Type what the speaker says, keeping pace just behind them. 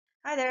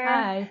Hi there.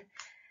 Hi.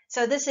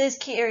 So this is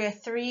key area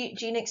 3,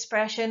 gene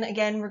expression.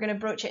 Again, we're going to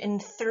broach it in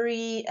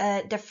three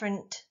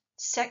different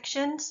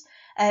sections,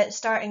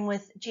 starting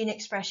with gene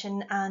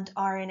expression and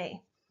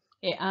RNA.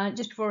 Yeah, and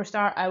just before we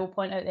start, I will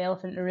point out the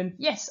elephant in the room.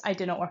 Yes, I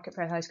do not work at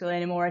Perth High School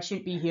anymore. I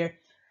shouldn't be here,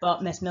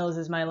 but Miss Mills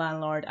is my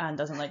landlord and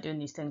doesn't like doing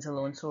these things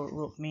alone, so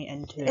roped me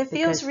into It it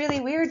feels because,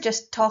 really weird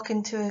just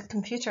talking to a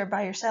computer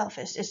by yourself.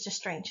 It's just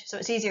strange. So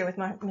it's easier with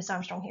Miss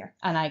Armstrong here.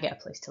 and I get a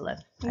place to live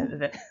out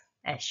of it,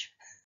 ish.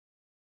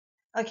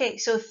 Okay,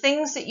 so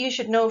things that you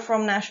should know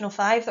from National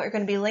 5 that are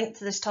going to be linked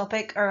to this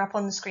topic are up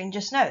on the screen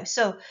just now.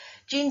 So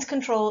genes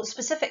control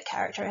specific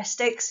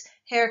characteristics,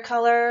 hair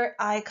color,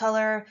 eye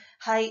color,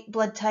 height,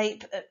 blood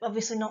type,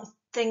 obviously not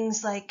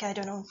things like, I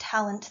don't know,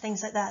 talent,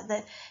 things like that,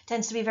 that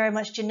tends to be very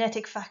much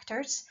genetic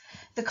factors.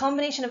 The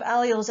combination of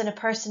alleles in a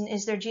person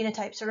is their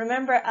genotype. So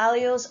remember,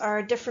 alleles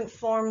are different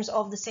forms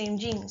of the same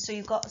gene. So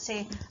you've got,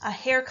 say, a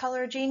hair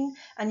color gene,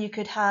 and you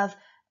could have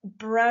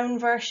brown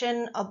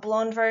version, a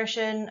blonde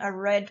version, a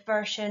red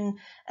version,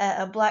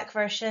 a black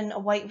version, a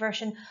white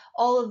version.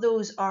 All of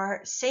those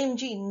are same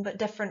gene but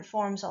different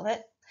forms of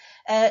it.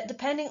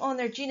 Depending on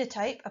their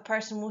genotype, a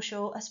person will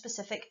show a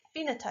specific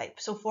phenotype.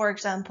 So for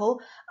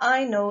example,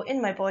 I know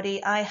in my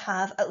body I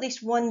have at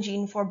least one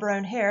gene for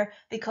brown hair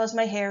because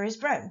my hair is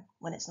brown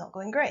when it's not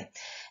going grey.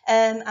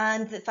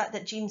 And the fact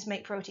that genes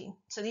make protein.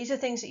 So these are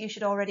things that you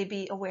should already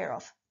be aware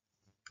of.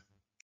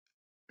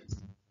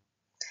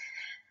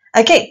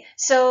 Okay,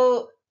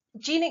 so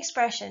gene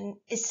expression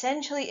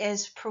essentially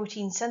is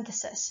protein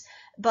synthesis,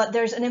 but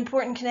there's an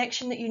important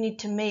connection that you need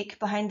to make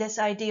behind this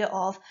idea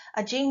of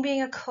a gene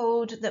being a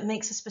code that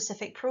makes a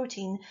specific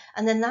protein,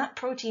 and then that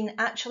protein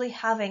actually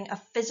having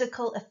a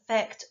physical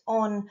effect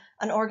on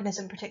an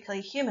organism,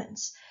 particularly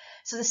humans.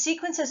 So the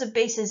sequences of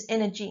bases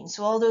in a gene,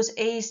 so all those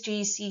A's,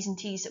 G's, C's, and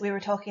T's that we were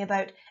talking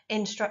about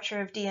in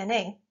structure of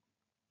DNA,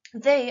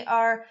 they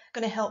are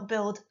going to help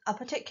build a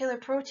particular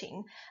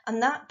protein,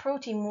 and that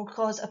protein will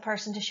cause a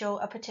person to show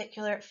a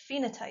particular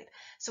phenotype.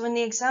 So in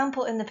the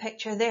example in the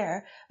picture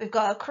there, we've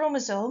got a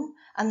chromosome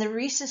and the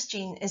rhesus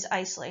gene is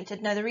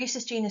isolated. Now the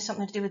rhesus gene is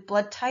something to do with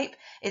blood type.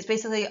 It's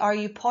basically, are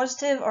you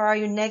positive or are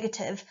you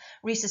negative?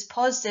 Rhesus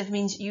positive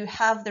means you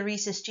have the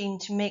rhesus gene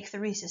to make the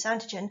rhesus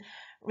antigen.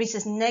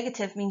 Rhesus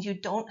negative means you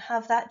don't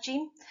have that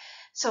gene.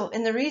 So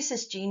in the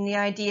rhesus gene, the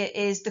idea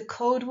is the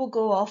code will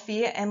go off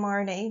via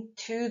mRNA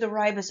to the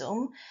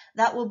ribosome.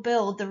 That will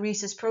build the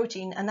rhesus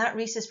protein, and that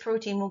rhesus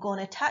protein will go and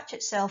attach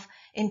itself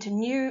into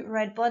new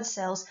red blood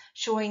cells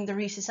showing the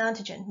rhesus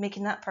antigen,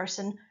 making that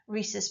person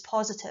rhesus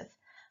positive.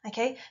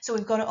 Okay, so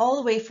we've gone all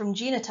the way from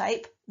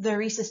genotype, the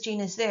rhesus gene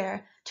is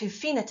there, to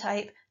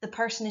phenotype, the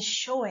person is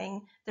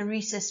showing the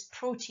rhesus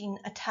protein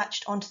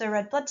attached onto their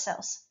red blood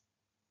cells.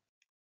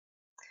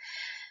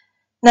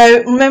 Now,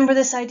 remember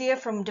this idea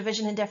from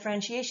division and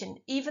differentiation.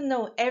 Even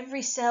though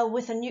every cell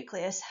with a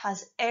nucleus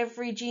has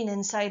every gene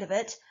inside of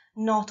it,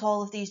 not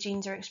all of these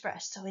genes are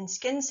expressed. So in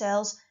skin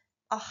cells,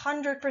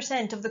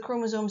 100% of the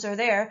chromosomes are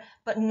there,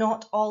 but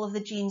not all of the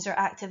genes are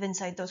active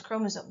inside those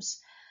chromosomes.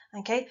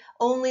 Okay,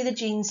 only the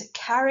genes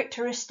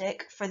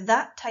characteristic for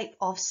that type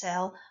of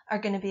cell are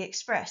going to be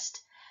expressed.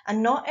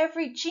 And not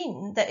every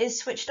gene that is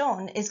switched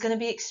on is going to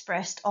be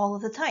expressed all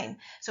of the time.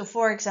 So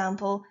for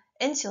example,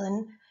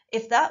 insulin,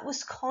 if that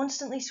was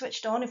constantly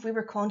switched on, if we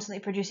were constantly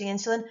producing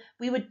insulin,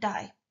 we would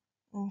die.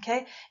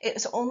 Okay,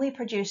 it's only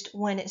produced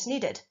when it's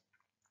needed.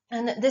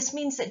 And this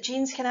means that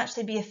genes can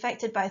actually be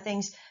affected by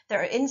things that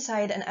are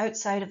inside and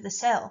outside of the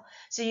cell.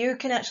 So you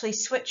can actually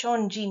switch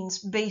on genes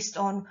based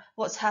on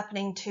what's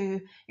happening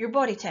to your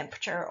body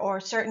temperature or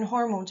certain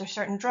hormones or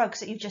certain drugs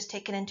that you've just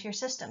taken into your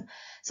system.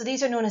 So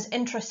these are known as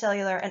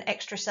intracellular and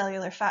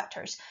extracellular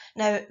factors.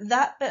 Now,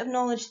 that bit of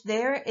knowledge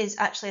there is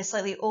actually a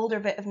slightly older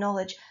bit of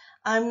knowledge.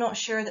 I'm not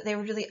sure that they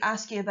would really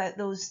ask you about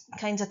those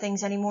kinds of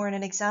things anymore in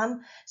an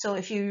exam. So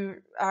if you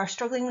are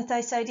struggling with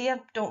this idea,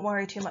 don't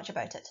worry too much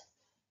about it.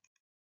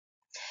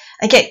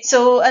 Okay,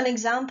 so an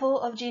example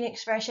of gene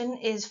expression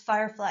is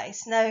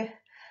fireflies. Now,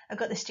 I've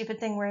got this stupid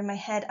thing where in my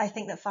head I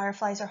think that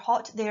fireflies are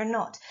hot. They are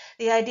not.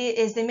 The idea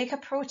is they make a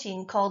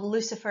protein called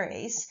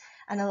luciferase,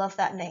 and I love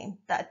that name.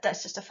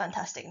 That's just a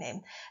fantastic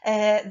name,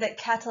 that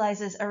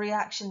catalyzes a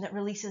reaction that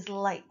releases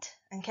light.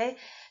 Okay,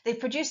 they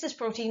produce this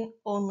protein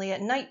only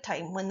at night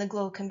time when the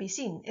glow can be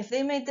seen. If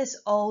they made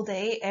this all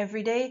day,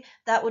 every day,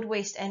 that would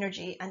waste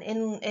energy. And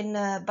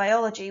in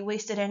biology,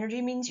 wasted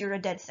energy means you're a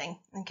dead thing.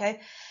 Okay,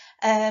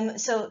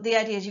 so the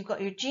idea is you've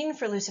got your gene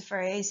for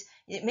luciferase.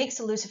 It makes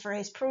the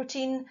luciferase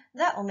protein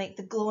that will make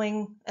the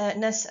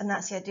glowingness, and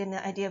that's the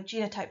idea of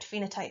genotype to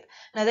phenotype.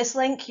 Now this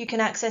link you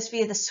can access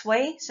via the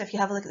sway. So if you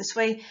have a look at the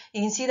sway,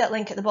 you can see that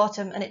link at the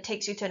bottom, and it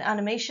takes you to an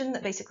animation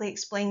that basically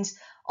explains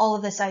all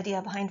of this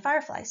idea behind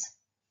fireflies.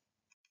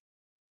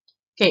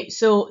 Okay,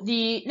 so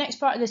the next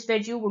part of this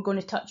video, we're going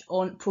to touch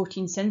on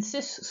protein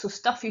synthesis, so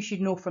stuff you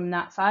should know from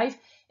Nat 5.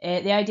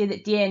 The idea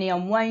that DNA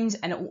unwinds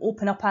and it will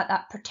open up at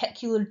that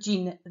particular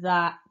gene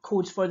that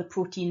codes for the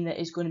protein that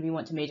is going to be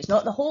wanted made. It's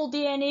not the whole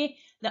DNA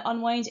that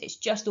unwinds, it's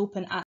just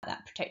open at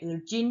that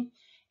particular gene.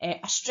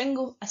 A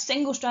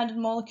single-stranded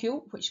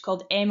molecule, which is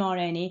called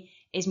mRNA,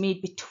 is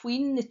made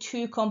between the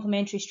two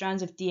complementary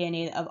strands of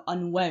DNA that have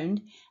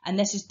unwound, and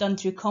this is done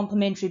through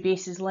complementary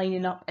bases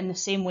lining up in the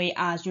same way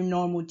as your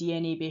normal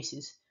DNA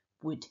bases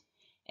would.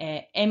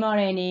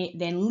 mRNA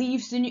then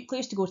leaves the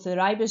nucleus to go to the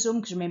ribosome,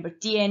 because remember,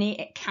 DNA,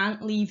 it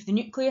can't leave the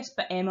nucleus,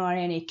 but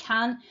mRNA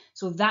can,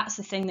 so that's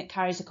the thing that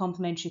carries the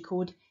complementary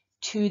code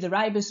to the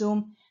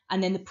ribosome,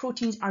 and then the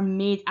proteins are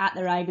made at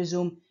the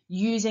ribosome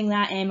using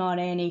that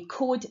mRNA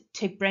code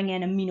to bring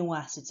in amino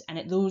acids,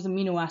 and those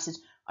amino acids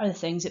are the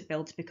things that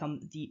build to become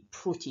the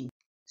protein.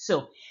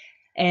 So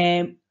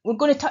we're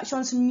going to touch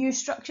on some new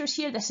structures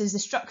here. This is the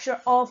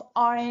structure of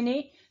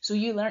RNA. So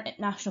you learnt at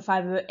National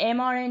 5 about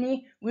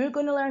mRNA. We're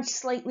going to learn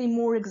slightly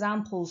more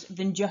examples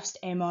than just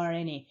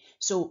mRNA.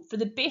 So for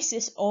the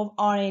basis of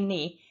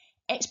RNA,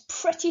 it's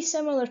pretty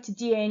similar to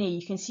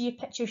DNA. You can see a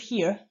picture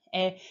here.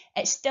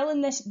 It's still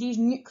in these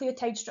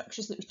nucleotide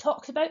structures that we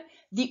talked about.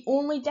 The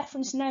only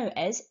difference now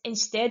is,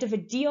 instead of a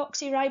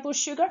deoxyribose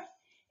sugar,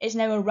 it's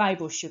now a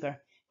ribose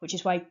sugar, which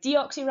is why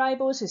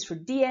deoxyribose is for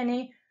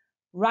DNA,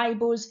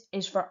 ribose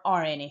is for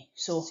RNA.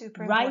 So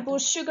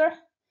ribose sugar,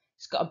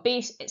 it's got a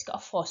base, it's got a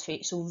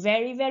phosphate. So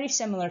very, very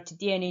similar to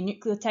DNA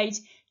nucleotides,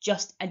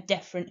 just a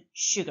different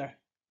sugar.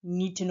 You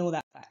need to know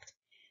that fact.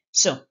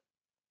 So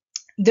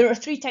there are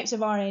 3 types of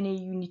RNA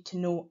you need to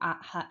know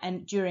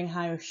during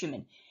higher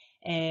human.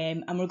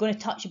 And we're going to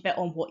touch a bit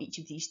on what each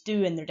of these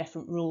do and their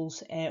different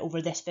roles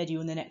over this video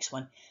and the next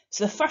one.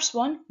 So the first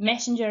one,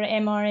 messenger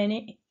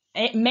RNA,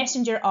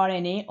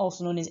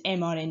 also known as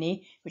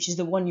mRNA, which is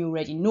the one you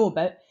already know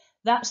about,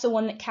 that's the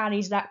one that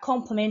carries that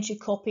complementary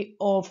copy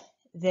of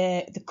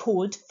the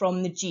code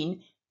from the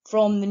gene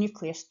from the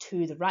nucleus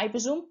to the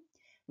ribosome.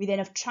 We then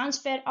have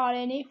transfer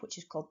RNA, which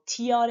is called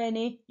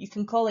tRNA. You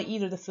can call it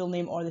either the full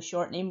name or the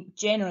short name.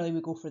 Generally,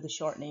 we go for the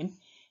short name,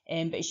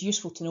 but it's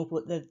useful to know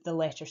what the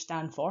letters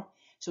stand for.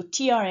 So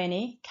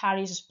tRNA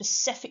carries a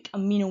specific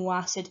amino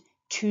acid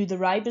to the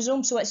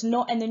ribosome, so it's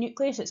not in the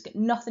nucleus, it's got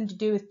nothing to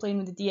do with playing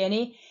with the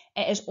DNA.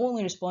 It is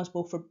only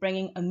responsible for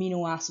bringing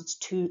amino acids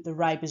to the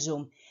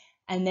ribosome.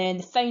 And then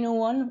the final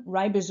one,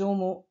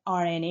 ribosomal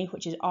RNA,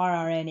 which is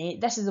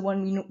rRNA, this is the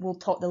one we'll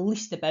talk the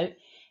least about.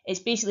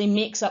 It basically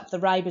makes up the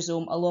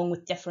ribosome along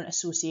with different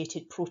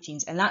associated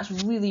proteins, and that's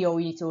really all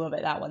you need to know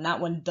about that one.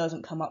 That one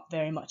doesn't come up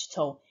very much at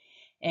all.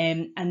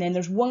 And then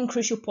there's one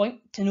crucial point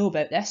to know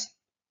about this,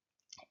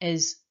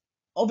 is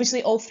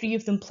obviously all 3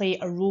 of them play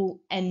a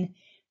role in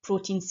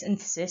protein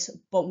synthesis,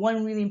 but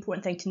one really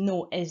important thing to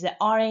note is that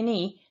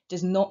RNA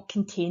does not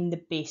contain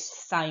the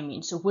base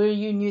thymine. So where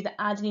you knew that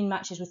adenine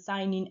matches with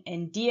thymine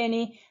in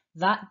DNA,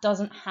 that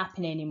doesn't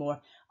happen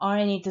anymore.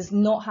 RNA does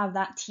not have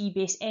that T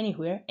base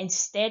anywhere.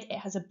 Instead, it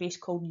has a base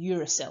called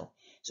uracil.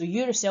 So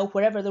uracil,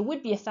 wherever there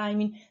would be a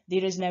thymine,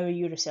 there is now a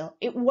uracil.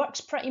 It works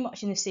pretty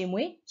much in the same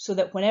way, so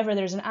that whenever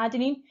there's an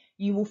adenine,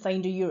 you will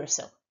find a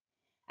uracil.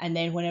 And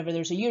then whenever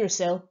there's a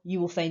uracil,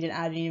 you will find an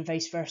adenine and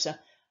vice versa.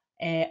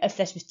 If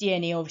this was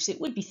DNA, obviously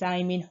it would be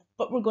thymine,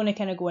 but we're going to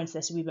kind of go into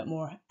this a wee bit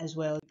more as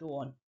well as go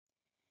on.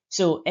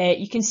 So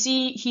you can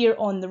see here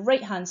on the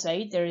right hand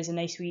side, there is a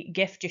nice wee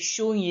GIF just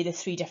showing you the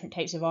 3 different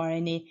types of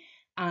RNA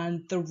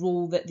and the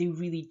role that they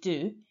really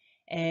do.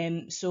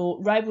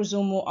 So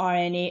ribosomal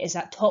RNA is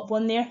that top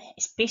one there.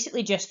 It's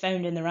basically just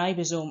found in the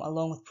ribosome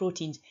along with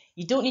proteins.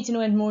 You don't need to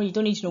know any more, you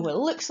don't need to know what it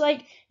looks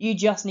like, you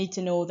just need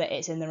to know that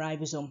it's in the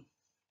ribosome.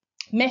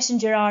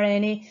 Messenger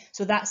RNA,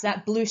 so that's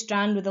that blue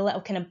strand with the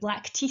little kind of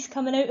black teeth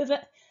coming out of it.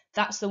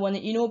 That's the one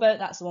that you know about,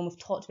 that's the one we've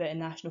talked about in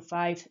National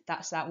 5,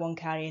 that's that one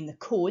carrying the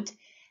code.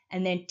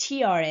 And then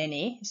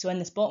tRNA, so in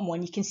this bottom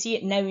one, you can see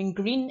it now in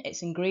green,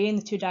 it's in grey in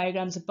the 2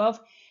 diagrams above.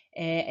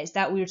 It's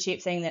that weird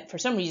shaped thing that for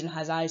some reason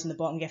has eyes in the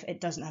bottom GIF.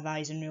 It doesn't have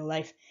eyes in real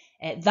life.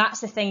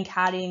 That's the thing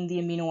carrying the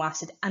amino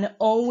acid, and it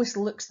always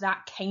looks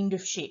that kind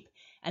of shape.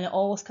 And it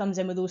always comes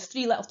in with those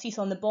 3 little teeth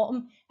on the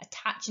bottom,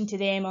 attaching to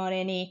the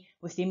mRNA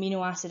with the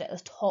amino acid at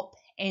the top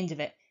end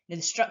of it. Now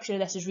the structure of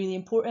this is really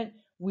important.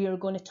 We are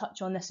going to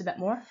touch on this a bit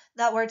more.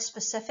 That word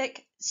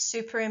specific,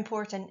 super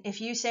important.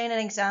 If you say in an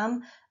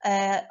exam,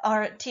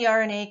 our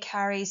tRNA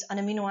carries an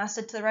amino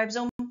acid to the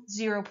ribosome,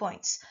 0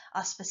 points.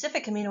 A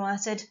specific amino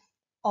acid,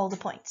 all the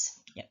points.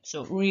 Yep,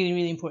 so really,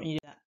 really important you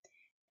do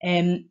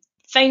that.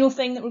 Final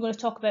thing that we're going to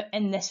talk about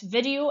in this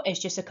video is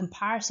just a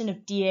comparison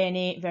of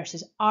DNA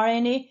versus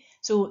RNA.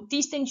 So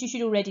these things you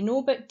should already know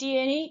about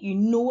DNA. You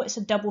know it's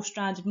a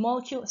double-stranded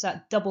molecule. It's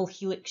that double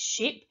helix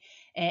shape.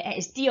 It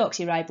is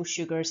deoxyribose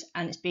sugars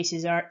and its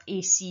bases are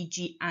A, C,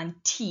 G and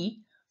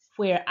T,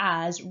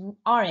 whereas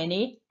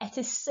RNA, it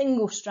is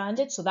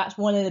single-stranded. So that's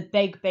one of the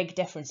big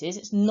differences.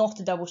 It's not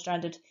a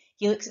double-stranded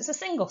helix, it's a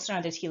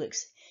single-stranded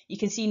helix. You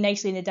can see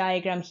nicely in the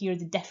diagram here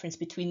the difference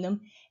between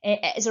them.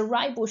 It is a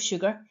ribose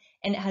sugar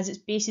and it has its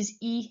bases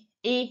E,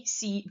 A,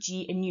 C,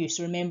 G and U.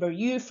 So remember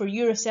U for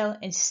uracil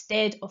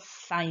instead of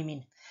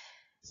thymine.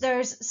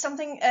 There's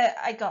something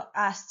I got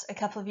asked a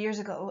couple of years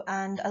ago,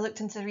 and I looked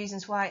into the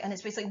reasons why, and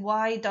it's basically,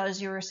 why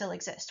does uracil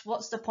exist?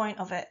 What's the point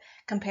of it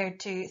compared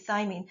to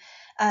thymine?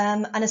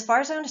 And as far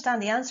as I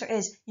understand, the answer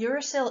is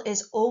uracil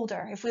is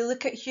older. If we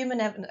look at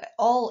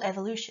all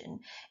evolution,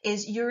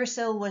 is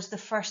uracil was the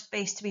first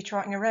base to be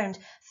trotting around.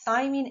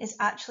 Thymine is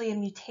actually a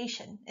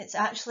mutation. It's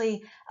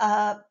actually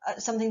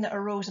something that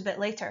arose a bit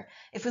later.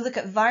 If we look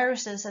at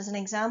viruses as an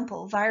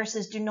example,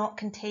 viruses do not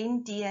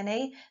contain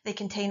DNA, they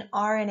contain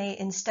RNA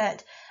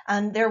instead.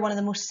 And they're one of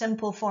the most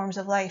simple forms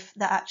of life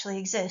that actually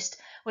exist,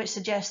 which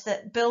suggests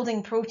that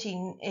building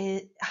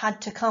protein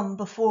had to come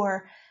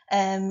before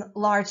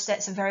large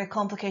sets of very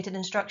complicated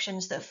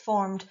instructions that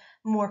formed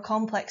more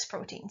complex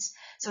proteins.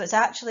 So it's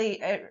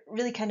actually a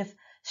really kind of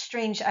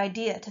strange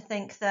idea to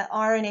think that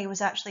RNA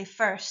was actually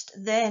first,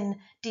 then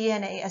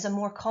DNA as a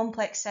more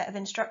complex set of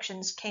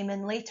instructions came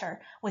in later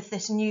with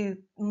this new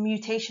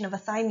mutation of a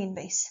thymine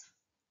base.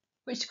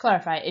 Which, to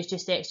clarify, is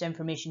just extra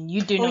information.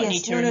 You do not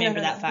need to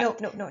remember that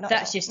fact. No, not That's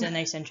at all. just a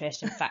nice,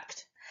 interesting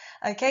fact.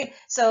 Okay,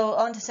 so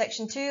on to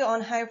section 2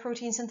 on how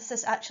protein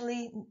synthesis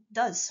actually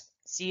does.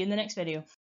 See you in the next video.